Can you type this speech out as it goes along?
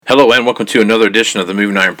Hello and welcome to another edition of the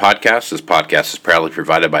Moving Iron Podcast. This podcast is proudly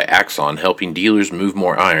provided by Axon, helping dealers move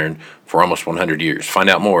more iron for almost 100 years. Find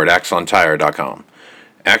out more at axontire.com.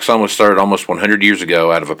 Axon was started almost 100 years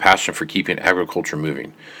ago out of a passion for keeping agriculture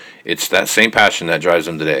moving. It's that same passion that drives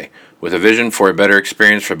them today. With a vision for a better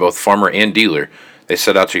experience for both farmer and dealer, they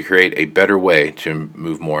set out to create a better way to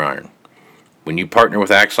move more iron. When you partner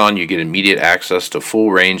with Axon, you get immediate access to a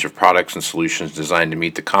full range of products and solutions designed to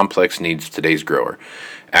meet the complex needs of today's grower.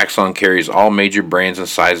 Axon carries all major brands and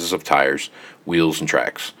sizes of tires, wheels, and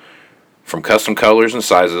tracks. From custom colors and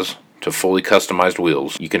sizes to fully customized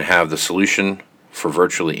wheels, you can have the solution for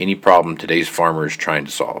virtually any problem today's farmer is trying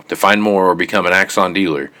to solve. To find more or become an Axon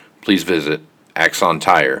dealer, please visit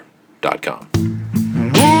axontire.com.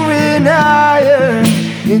 Moving higher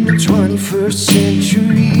in the 21st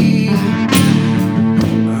century.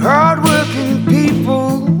 Hard-working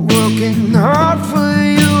people working hard for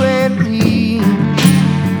you and me.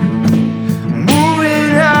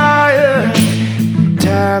 Moving higher,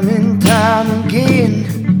 time and time again.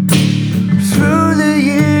 Through the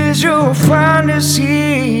years you'll find us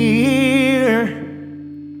here.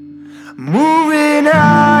 Moving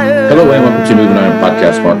higher. Hello and welcome to Moving Iron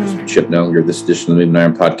Podcast. Marcus Chip Nellinger. This edition of the Moving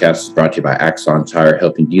Iron Podcast is brought to you by Axon Tire,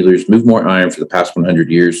 helping dealers move more iron for the past 100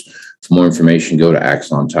 years. For more information, go to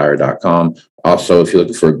axontire.com. Also, if you're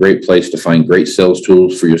looking for a great place to find great sales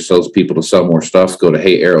tools for your salespeople to sell more stuff, go to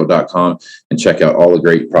heyarrow.com and check out all the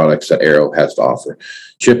great products that Arrow has to offer.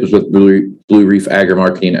 Chip is with Blue Reef Agri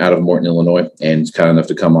Marketing out of Morton, Illinois, and is kind enough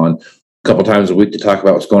to come on a couple times a week to talk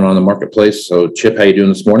about what's going on in the marketplace. So, Chip, how you doing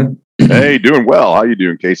this morning? Hey, doing well. How you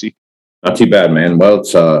doing, Casey? Not too bad, man. Well,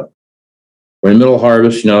 it's we're in the middle of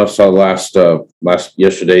harvest. I saw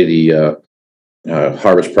yesterday the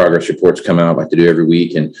harvest progress reports come out like they do every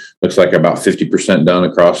week, and looks like about 50% done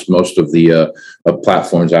across most of the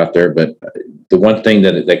platforms out there. But the one thing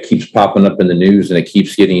that keeps popping up in the news and it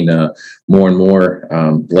keeps getting more and more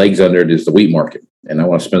legs under it is the wheat market. And I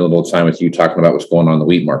want to spend a little time with you talking about what's going on in the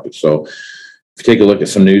wheat market. So if you take a look at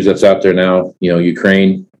some news that's out there now,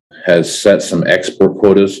 Ukraine has set some export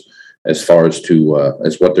quotas as far as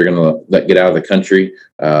what they're going to let get out of the country.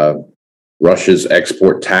 Russia's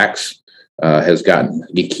export tax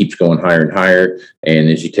it keeps going higher and higher. And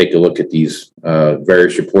as you take a look at these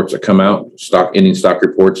various reports that come out, ending stock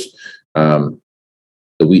reports, the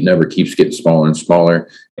wheat number keeps getting smaller and smaller.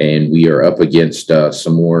 And we are up against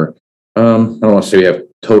some more, I don't want to say we have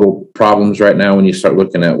total problems right now when you start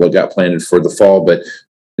looking at what got planted for the fall, but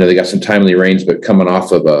they got some timely rains, but coming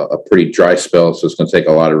off of a pretty dry spell. So it's going to take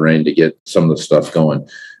a lot of rain to get some of the stuff going.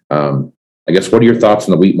 I guess, what are your thoughts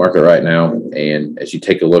on the wheat market right now? And as you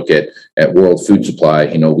take a look at world food supply,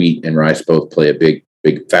 wheat and rice both play a big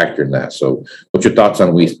factor in that. So what's your thoughts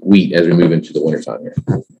on wheat as we move into the wintertime here?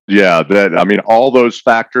 Yeah, all those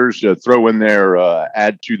factors throw in there,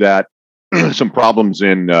 add to that some problems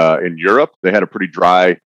in Europe. They had a pretty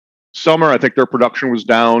dry summer. I think their production was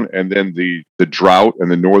down, and then the drought in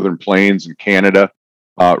the northern plains in Canada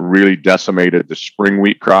really decimated the spring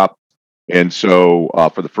wheat crop. And so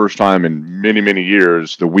for the first time in many, many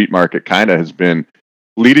years, the wheat market kind of has been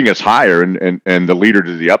leading us higher and the leader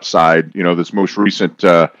to the upside. This most recent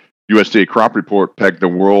USDA crop report pegged the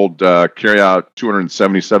world carry out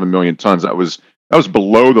 277 million tons. That was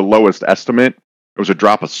below the lowest estimate. It was a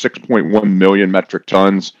drop of 6.1 million metric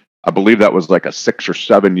tons. I believe that was like a 6 or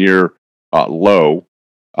 7 year low.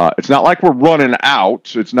 It's not like we're running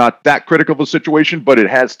out. It's not that critical of a situation, but it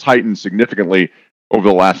has tightened significantly over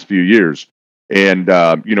the last few years. And,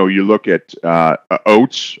 you look at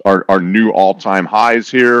oats, our new all-time highs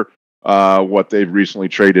here, what they've recently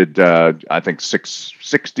traded, I think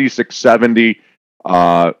 660, 670.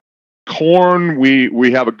 Corn,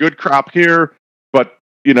 we have a good crop here, but,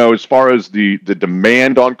 as far as the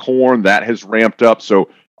demand on corn, that has ramped up. So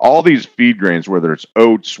all these feed grains, whether it's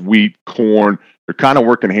oats, wheat, corn, they're kind of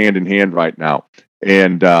working hand in hand right now.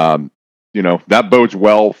 And, that bodes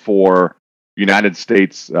well for United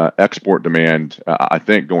States export demand, I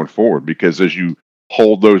think, going forward, because as you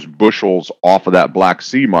hold those bushels off of that Black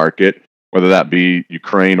Sea market, whether that be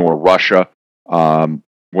Ukraine or Russia,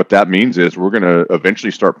 what that means is we're going to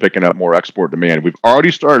eventually start picking up more export demand. We've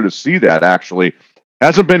already started to see that, actually.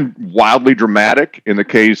 Hasn't been wildly dramatic in the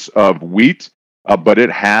case of wheat, but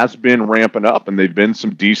it has been ramping up, and they've been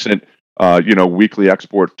some decent, weekly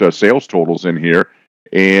export sales totals in here.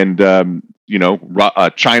 And,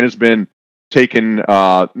 China's been taken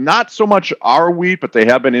not so much our wheat, but they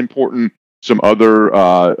have been importing some other,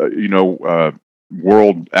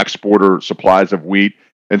 world exporter supplies of wheat.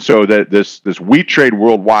 And so that this wheat trade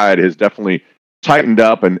worldwide has definitely tightened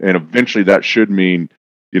up, and eventually that should mean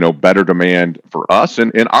better demand for us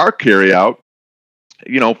and our carryout.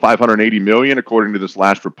 580 million according to this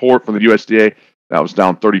last report from the USDA. That was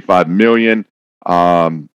down 35 million.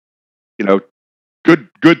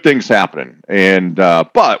 Good things happening. And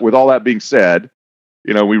but with all that being said,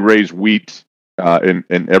 we raise wheat in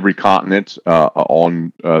every continent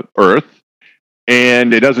on Earth,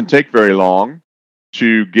 and it doesn't take very long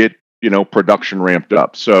to get production ramped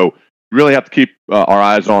up. So we really have to keep our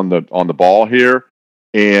eyes on the ball here.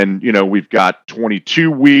 And we've got 22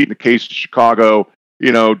 wheat in the case of Chicago.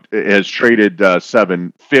 It has traded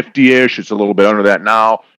 750-ish. It's a little bit under that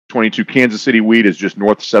now. 22 Kansas City wheat is just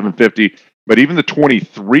north of 750. But even the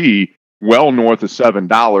 23, well north of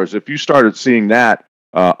 $7. If you started seeing that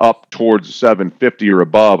up towards 750 or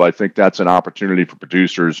above, I think that's an opportunity for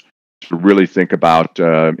producers to really think about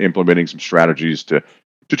implementing some strategies to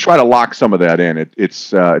try to lock some of that in. It's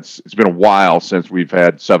been a while since we've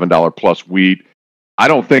had $7 plus wheat. I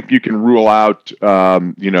don't think you can rule out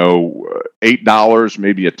 $8,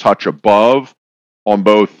 maybe a touch above on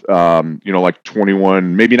both like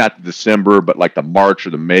 21, maybe not December, but like the March or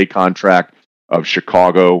the May contract of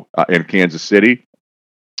Chicago and Kansas City.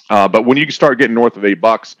 But when you start getting north of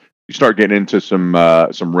 $8, you start getting into some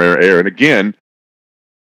rare air. And again,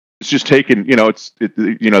 it's just taken,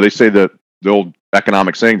 they say the old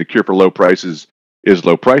economic saying, the cure for low prices is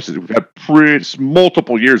low prices. We've had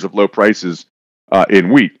multiple years of low prices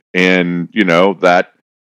in wheat, and that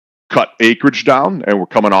cut acreage down, and we're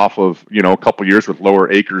coming off of a couple years with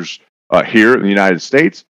lower acres here in the United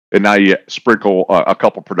States, and now you sprinkle a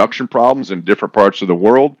couple production problems in different parts of the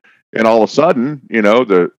world, and all of a sudden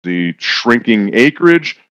the shrinking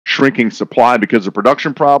acreage, shrinking supply because of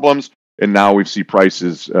production problems, and now we see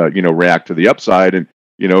prices react to the upside, and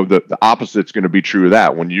the opposite's going to be true of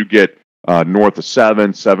that. When you get north of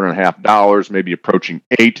 $7.50, maybe approaching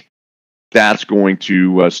 $8, that's going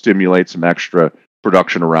to stimulate some extra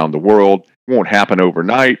production around the world. It won't happen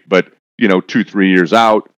overnight, but 2-3 years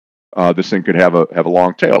out, this thing could have a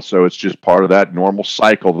long tail. So it's just part of that normal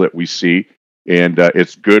cycle that we see, and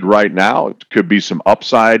it's good right now. It could be some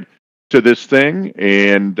upside to this thing,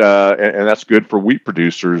 and that's good for wheat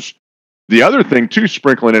producers. The other thing too,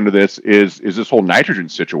 sprinkling into this is this whole nitrogen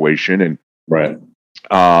situation, and right,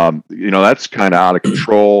 that's kind of out of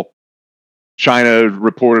control. China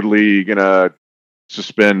reportedly going to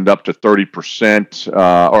suspend up to 30%,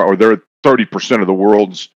 or they're 30% of the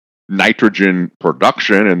world's nitrogen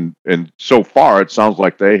production, and so far it sounds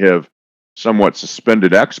like they have somewhat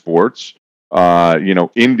suspended exports.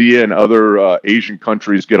 India and other Asian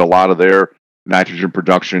countries get a lot of their nitrogen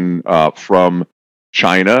production from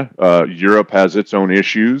China. Europe has its own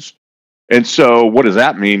issues, and so what does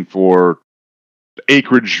that mean for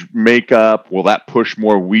acreage makeup? Will that push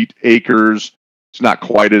more wheat acres? It's not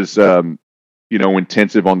quite as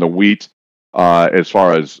intensive on the wheat as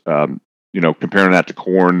far as comparing that to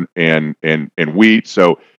corn and wheat.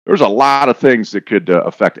 So there's a lot of things that could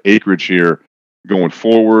affect acreage here going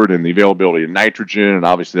forward, and the availability of nitrogen. And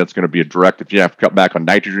obviously that's going to be a direct, if you have to cut back on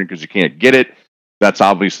nitrogen because you can't get it, that's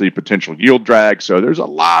obviously potential yield drag. So there's a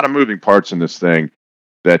lot of moving parts in this thing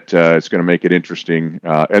that it's going to make it interesting.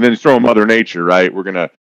 And then throw Mother Nature, right? We're gonna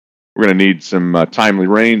need some timely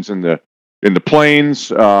rains in the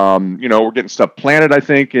plains. We're getting stuff planted, I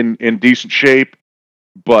think, in decent shape,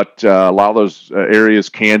 but a lot of those areas,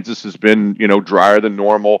 Kansas has been drier than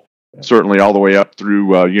normal. Certainly all the way up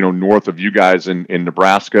through north of you guys in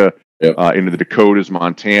Nebraska, yep, into the Dakotas,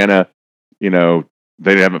 Montana.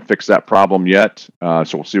 They haven't fixed that problem yet, so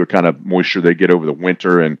we'll see what kind of moisture they get over the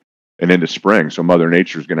winter and into spring. So Mother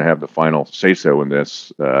Nature is going to have the final say-so in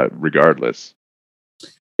this, regardless.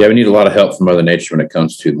 Yeah, we need a lot of help from Mother Nature when it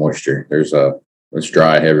comes to moisture. It's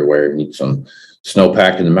dry everywhere. We need some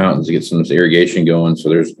snowpack in the mountains to get some irrigation going. So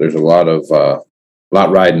there's a lot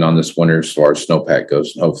riding on this winter as far as snowpack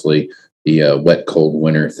goes. And hopefully the wet, cold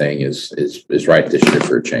winter thing is right this year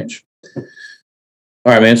for a change.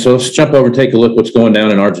 All right, man. So let's jump over and take a look what's going down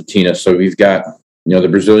in Argentina. So we've got the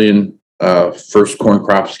Brazilian first corn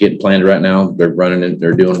crops getting planted right now. They're running it.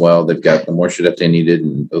 They're doing well. They've got the moisture that they needed,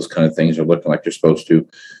 and those kind of things are looking like they're supposed to.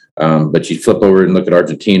 But you flip over and look at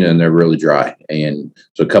Argentina, and they're really dry. And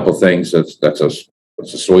so a couple of things. That's a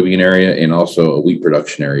soybean area and also a wheat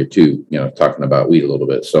production area too. Talking about wheat a little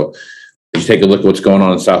bit. So as you take a look at what's going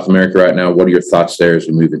on in South America right now, what are your thoughts there as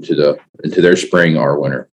we move into their spring or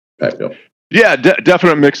winter type deal? Yeah,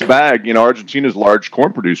 definite mixed bag. Argentina's a large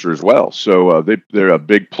corn producer as well, so they're a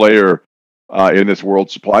big player in this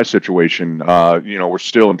world supply situation. We're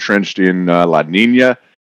still entrenched in La Nina.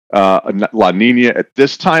 La Nina at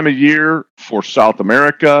this time of year for South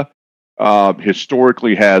America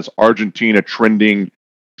historically has Argentina trending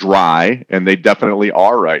dry, and they definitely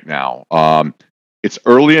are right now. It's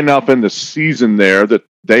early enough in the season there that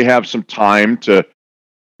they have some time to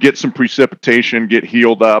get some precipitation, get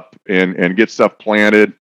healed up, and get stuff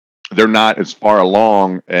planted. They're not as far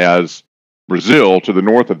along as Brazil to the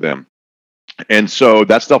north of them. And so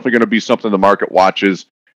that's definitely going to be something the market watches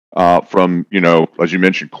from, as you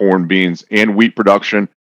mentioned, corn, beans, and wheat production.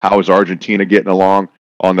 How is Argentina getting along?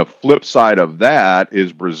 On the flip side of that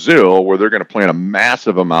is Brazil, where they're going to plant a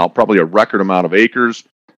massive amount, probably a record amount of acres.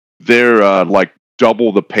 They're like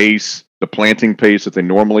double the pace, the planting pace that they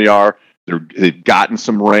normally are. They've gotten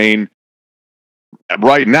some rain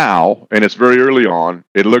right now, and it's very early on.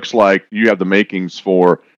 It looks like you have the makings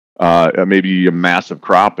for maybe a massive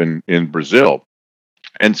crop in Brazil.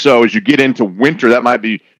 And so as you get into winter, that might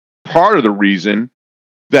be part of the reason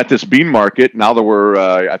that this bean market, now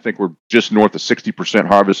that I think we're just north of 60%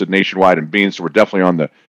 harvested nationwide in beans, so we're definitely on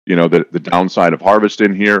the downside of harvest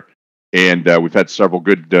in here. And we've had several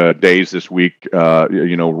good days this week,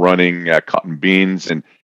 running cotton beans,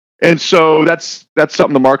 and so that's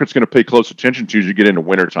something the market's going to pay close attention to as you get into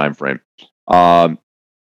winter time frame.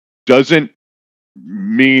 Doesn't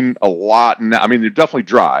mean a lot. I mean, they're definitely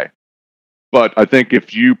dry, but I think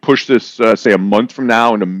if you push this, say, a month from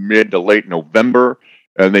now into mid to late November,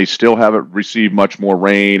 and they still haven't received much more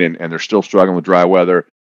rain, and they're still struggling with dry weather,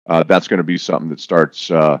 that's going to be something that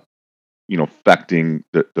starts, affecting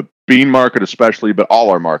the bean market especially, but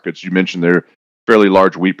all our markets. You mentioned they're fairly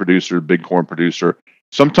large wheat producer, big corn producer.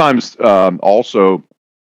 Sometimes also,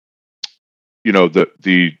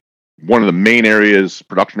 the one of the main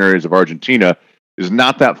production areas of Argentina is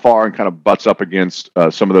not that far and kind of butts up against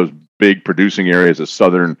some of those big producing areas of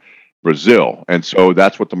southern Brazil. And so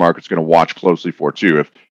that's what the market's going to watch closely for too.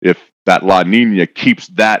 If that La Nina keeps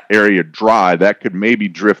that area dry, that could maybe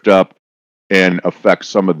drift up and affect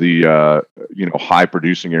some of the high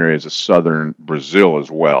producing areas of southern Brazil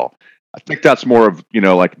as well. I think that's more of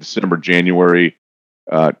like December, January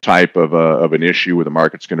type of an issue where the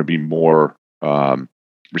market's going to be more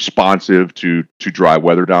responsive to dry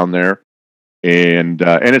weather down there. And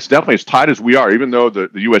it's definitely as tight as we are, even though the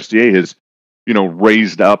USDA has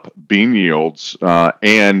raised up bean yields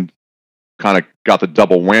and kind of got the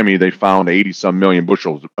double whammy. They found 80-some million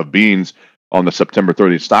bushels of beans on the September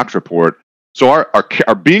 30th stocks report. So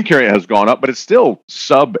our bean carry has gone up, but it's still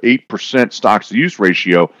sub 8% stocks to use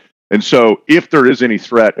ratio. And so if there is any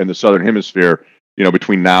threat in the southern hemisphere,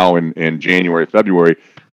 between now and January, February,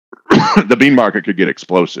 the bean market could get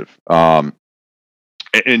explosive. And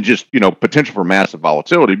just potential for massive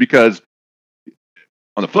volatility, because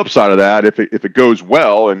on the flip side of that, if it goes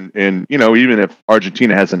well, and even if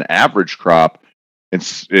Argentina has an average crop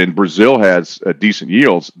and Brazil has decent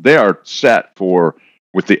yields, they are set for,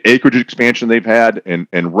 with the acreage expansion they've had and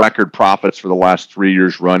record profits for the last 3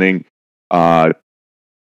 years running. How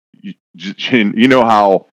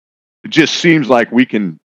it just seems like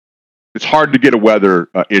it's hard to get a weather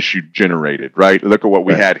issue generated, right? Look at what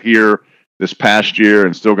we had here this past year,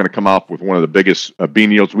 and still going to come up with one of the biggest bean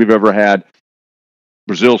yields we've ever had.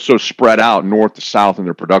 Brazil's so spread out north to south in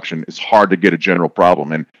their production, it's hard to get a general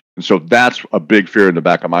problem. And so that's a big fear in the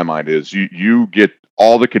back of my mind, is you get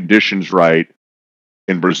all the conditions right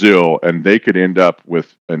in Brazil, and they could end up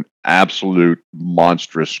with an absolute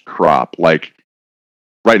monstrous crop. Like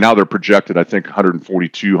right now, they're projected, I think,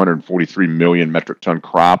 142, 143 million metric ton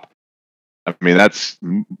crop. I mean, that's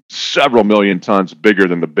several million tons bigger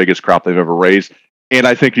than the biggest crop they've ever raised. And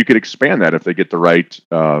I think you could expand that if they get the right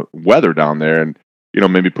weather down there, and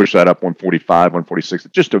maybe push that up 145, 146.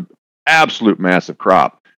 Just an absolute massive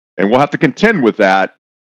crop. And we'll have to contend with that,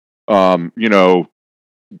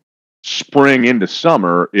 spring into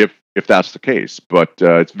summer if that's the case. But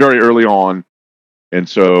it's very early on. And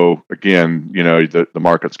so, again, the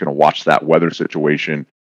market's going to watch that weather situation.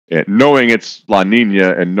 And knowing it's La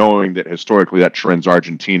Nina, and knowing that historically that trends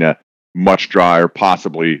Argentina much drier,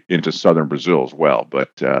 possibly into southern Brazil as well.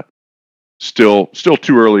 But still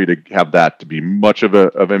too early to have that to be much of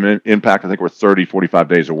an impact. I think we're 30, 45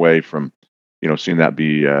 days away from seeing that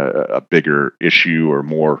be a bigger issue or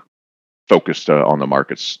more focused on the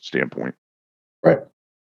market's standpoint. Right.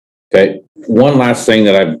 Okay. One last thing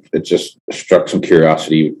that it just struck some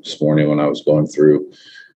curiosity this morning when I was going through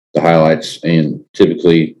the highlights, and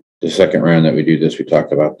typically the second round that we do this, we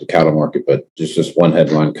talk about the cattle market, but just this one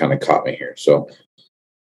headline kind of caught me here. So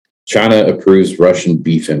China approves Russian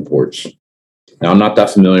beef imports. Now, I'm not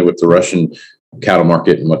that familiar with the Russian cattle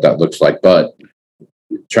market and what that looks like, but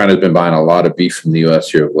China's been buying a lot of beef from the U.S.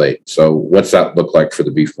 here of late. So what's that look like for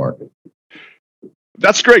the beef market?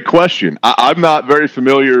 That's a great question. I'm not very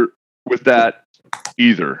familiar with that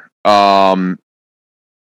either.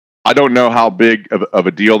 I don't know how big of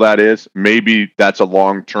a deal that is. Maybe that's a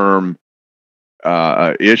long-term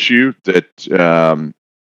issue that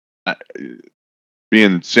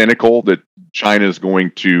being cynical that China is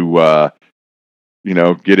going to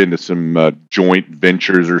get into some joint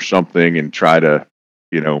ventures or something and try to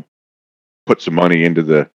put some money into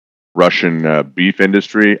the Russian beef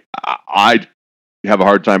industry. I have a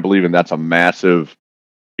hard time believing that's a massive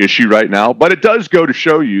issue right now, but it does go to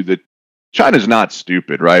show you that China's not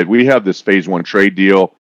stupid, right? We have this phase one trade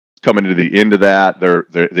deal coming to the end of that.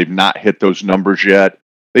 They've not hit those numbers yet.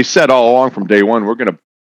 They said all along from day one, we're going to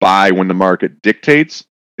buy when the market dictates.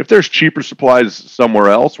 If there's cheaper supplies somewhere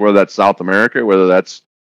else, whether that's South America, whether that's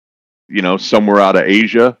somewhere out of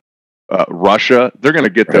Asia, Russia, they're going to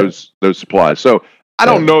get those supplies. So I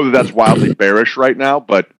don't know that that's wildly bearish right now,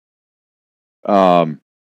 but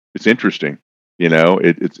it's interesting.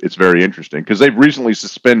 It's very interesting because they've recently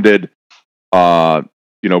suspended,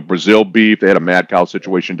 Brazil beef. They had a mad cow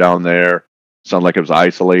situation down there. Sounded like it was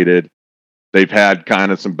isolated. They've had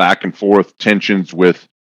kind of some back and forth tensions with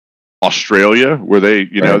Australia, where they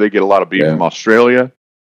get a lot of beef from Australia.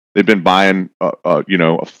 They've been buying,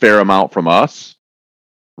 a fair amount from us,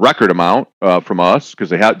 record amount from us, because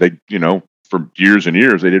they for years and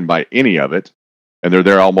years they didn't buy any of it, and they're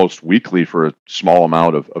there almost weekly for a small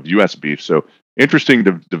amount of U.S. beef. So interesting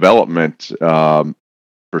development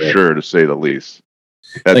for sure, to say the least.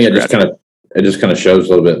 I think it just kind of shows a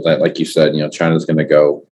little bit that, like you said, China's going to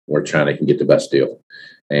go where China can get the best deal,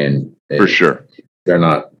 and for sure they're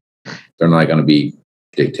not going to be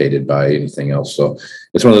dictated by anything else. So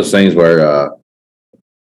it's one of those things where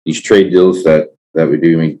these trade deals that we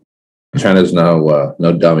do. I mean, China's no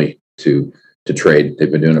dummy to trade. They've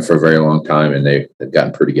been doing it for a very long time, and they've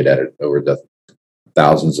gotten pretty good at it over the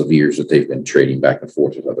thousands of years that they've been trading back and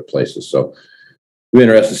forth with other places. So it'll be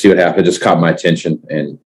interesting to see what happens. It just caught my attention,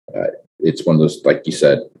 and it's one of those, like you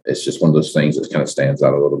said, it's just one of those things that kind of stands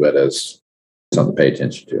out a little bit as something to pay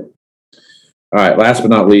attention to. All right, last but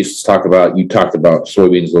not least, you talked about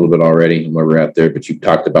soybeans a little bit already and where we're at there, but you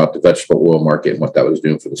talked about the vegetable oil market and what that was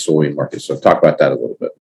doing for the soybean market. So talk about that a little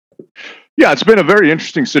bit. Yeah, it's been a very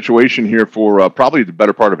interesting situation here for probably the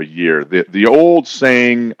better part of a year. The old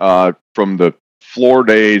saying from the floor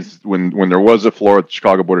days when there was a floor at the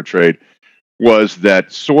Chicago Board of Trade was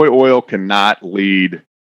that soy oil cannot lead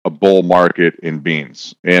a bull market in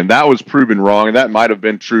beans. And that was proven wrong. And that might have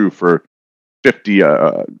been true for 50,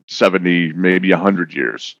 70, maybe 100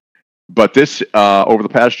 years. But this, over the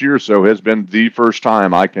past year or so, has been the first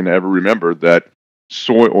time I can ever remember that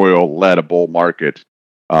soy oil led a bull market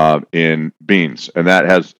in beans. And that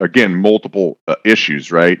has, again, multiple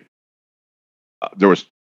issues, right? There was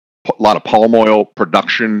a lot of palm oil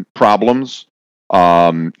production problems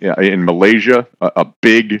in Malaysia, a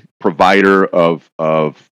big provider of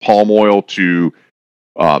palm oil to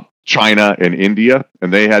China and India,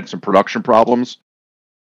 and they had some production problems.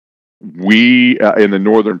 We in the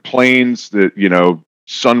northern plains,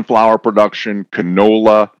 sunflower production,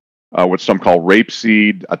 canola, what some call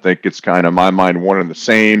rapeseed. I think it's kind of, in my mind, one and the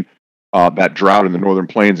same. That drought in the northern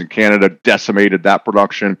plains in Canada decimated that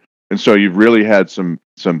production, and so you've really had some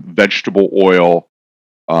vegetable oil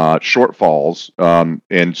shortfalls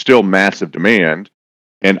and still massive demand.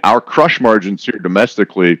 And our crush margins here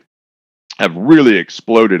domestically have really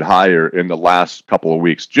exploded higher in the last couple of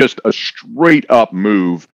weeks. Just a straight up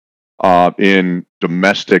move in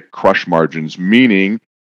domestic crush margins, meaning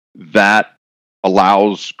that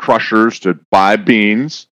allows crushers to buy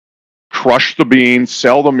beans, crush the beans,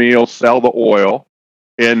 sell the meal, sell the oil,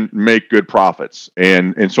 and make good profits.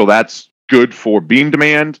 And so that's good for bean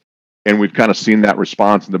demand. And we've kind of seen that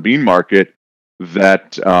response in the bean market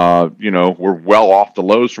that, we're well off the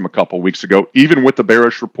lows from a couple of weeks ago, even with the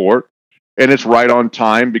bearish report. And it's right on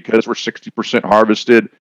time because we're 60% harvested.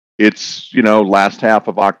 It's, last half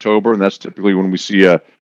of October, and that's typically when we see a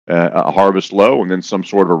harvest low and then some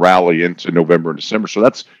sort of a rally into November and December. So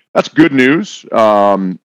that's good news.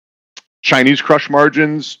 Chinese crush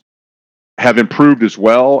margins have improved as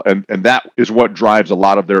well, and that is what drives a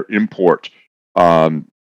lot of their import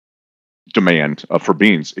demand for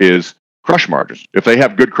beans is crush margins. If they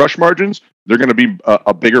have good crush margins, they're going to be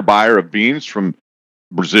a bigger buyer of beans from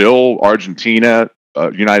Brazil, Argentina,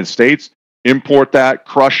 United States. Import that,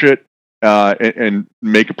 crush it, and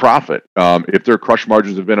make a profit. If their crush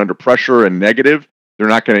margins have been under pressure and negative, they're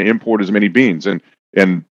not going to import as many beans.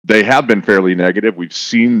 And they have been fairly negative. We've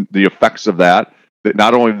seen the effects of that. That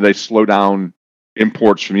not only do they slow down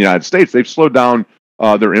imports from the United States, they've slowed down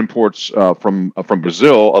their imports from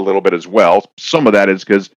Brazil a little bit as well. Some of that is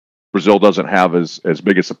because Brazil doesn't have as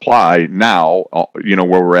big a supply now, where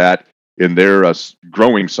we're at in their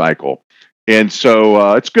growing cycle. And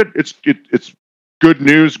so it's good. It's good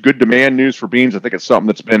news, good demand news for beans. I think it's something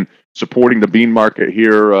that's been supporting the bean market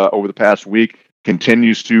here over the past week.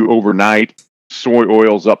 Continues to overnight. Soy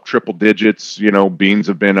oil's up triple digits. Beans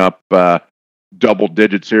have been up double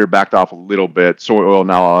digits here, backed off a little bit. Soy oil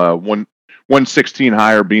now 116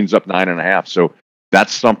 higher, beans up 9.5. So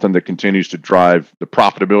that's something that continues to drive the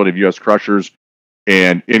profitability of U.S. crushers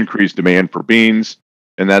and increase demand for beans.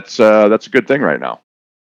 And that's a good thing right now.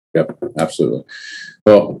 Yep, absolutely.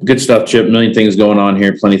 Well, good stuff, Chip. A million things going on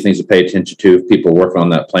here. Plenty of things to pay attention to. If people are working on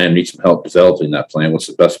that plan, need some help developing that plan, what's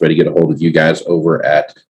the best way to get a hold of you guys over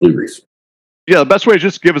at Blue Reef? Yeah, the best way is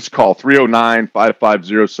just give us a call,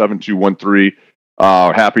 309-550-7213.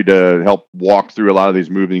 Happy to help walk through a lot of these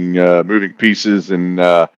moving pieces and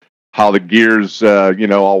how the gears,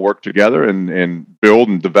 all work together and build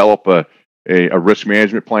and develop a risk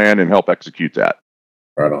management plan and help execute that.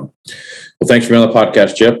 Right on. Well, thanks for being on the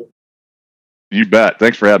podcast, Chip. You bet.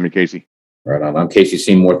 Thanks for having me, Casey. Right on. I'm Casey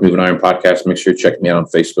Seymour with Moving Iron Podcast. Make sure you check me out on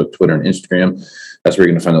Facebook, Twitter, and Instagram. That's where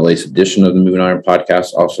you're going to find the latest edition of the Moving Iron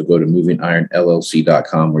Podcast. Also go to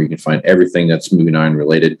movingironllc.com where you can find everything that's Moving Iron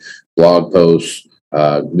related, blog posts,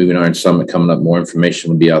 Moving Iron Summit coming up. More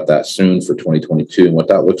information will be out that soon for 2022 and what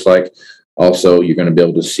that looks like. Also, you're going to be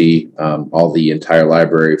able to see all the entire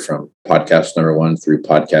library from podcast number 1 through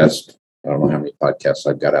podcast. I don't know how many podcasts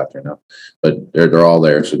I've got out there now, but they're all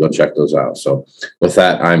there. So go check those out. So with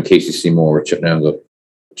that, I'm Casey Seymour with Chip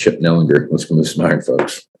Nellinger. Let's go move some iron,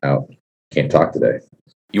 folks. Out. Can't talk today.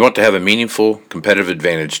 You want to have a meaningful competitive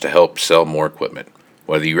advantage to help sell more equipment.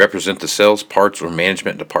 Whether you represent the sales, parts, or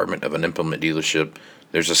management department of an implement dealership,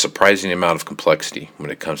 there's a surprising amount of complexity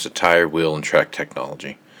when it comes to tire, wheel, and track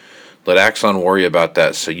technology. Let Axon worry about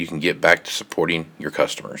that so you can get back to supporting your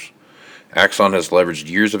customers. Axon has leveraged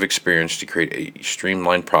years of experience to create a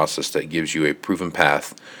streamlined process that gives you a proven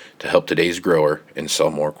path to help today's grower and sell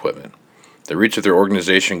more equipment. The roots of their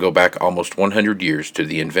organization go back almost 100 years to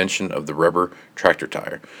the invention of the rubber tractor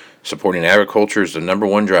tire. Supporting agriculture is the number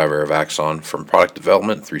one driver of Axon from product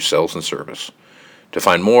development through sales and service. To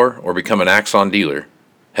find more or become an Axon dealer,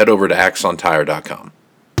 head over to axontire.com.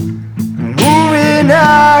 Moving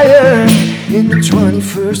higher in the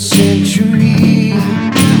 21st century.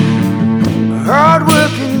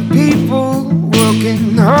 Hard-working people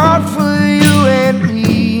working hard for you and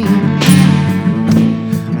me.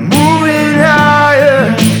 Moving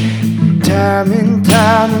higher, time and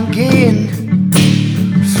time again.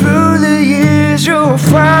 Through the years you'll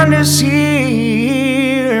find us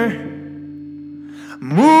here.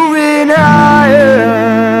 Moving higher.